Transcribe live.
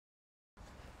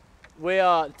We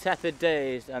are Tepid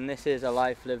Days, and this is A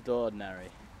Life Lived Ordinary.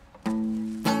 A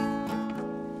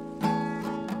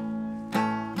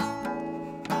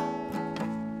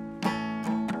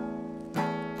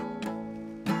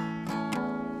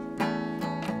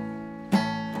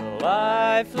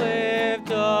life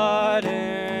lived ordinary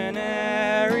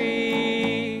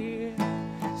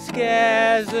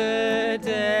scares the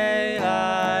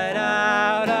daylight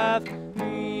out of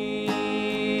me.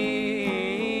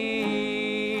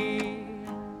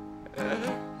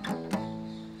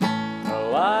 A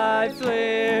life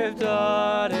lived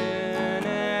ordinary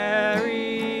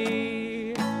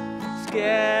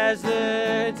scares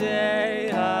the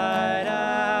daylight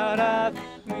out of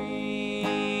me.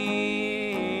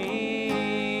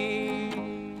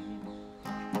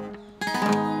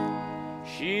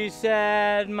 She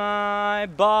said my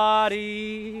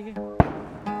body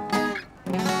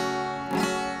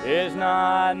is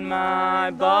not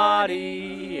my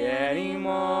body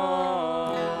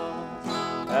anymore.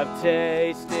 I've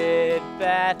tasted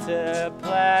better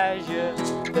pleasure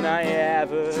than I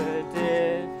ever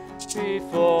did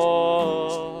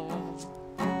before.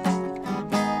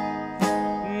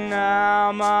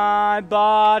 Now my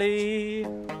body,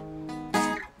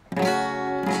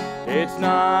 it's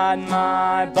not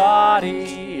my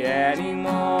body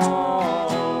anymore.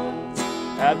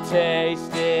 I've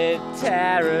tasted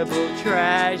terrible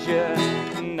treasure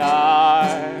and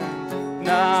I'm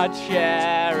not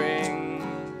sharing.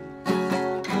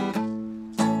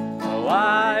 A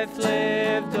life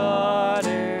lived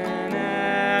ordinary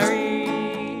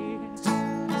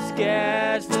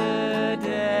scares the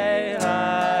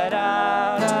daylight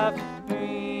out of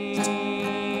me.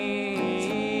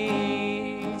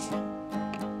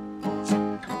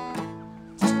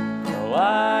 A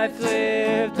life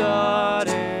lived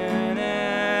ordinary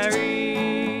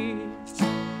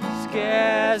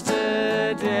scares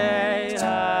the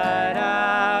daylight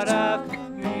out of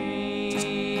me.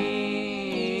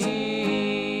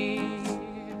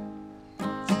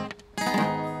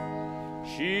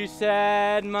 She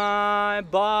said my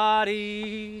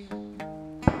body,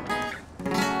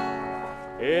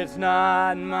 it's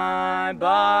not my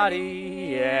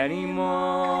body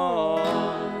anymore.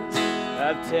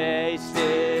 I've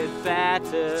tasted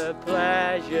better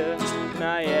pleasure than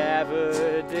I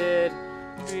ever did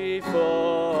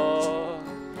before.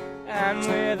 And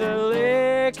with a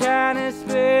lick and a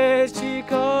spit she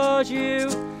calls you,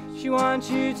 she wants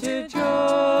you to join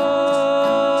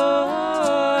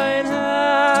her.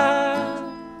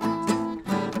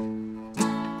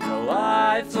 A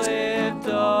life lived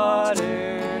ordinary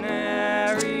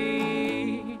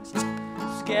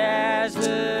scares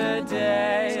the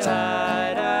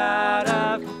daylight out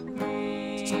of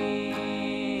me.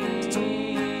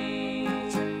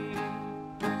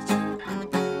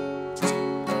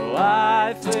 A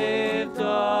life lived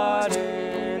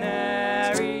ordinary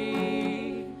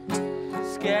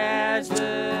scares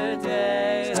the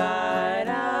daylight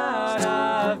out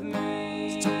of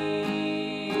me.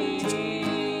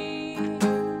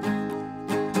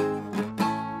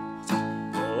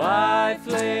 A life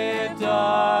lived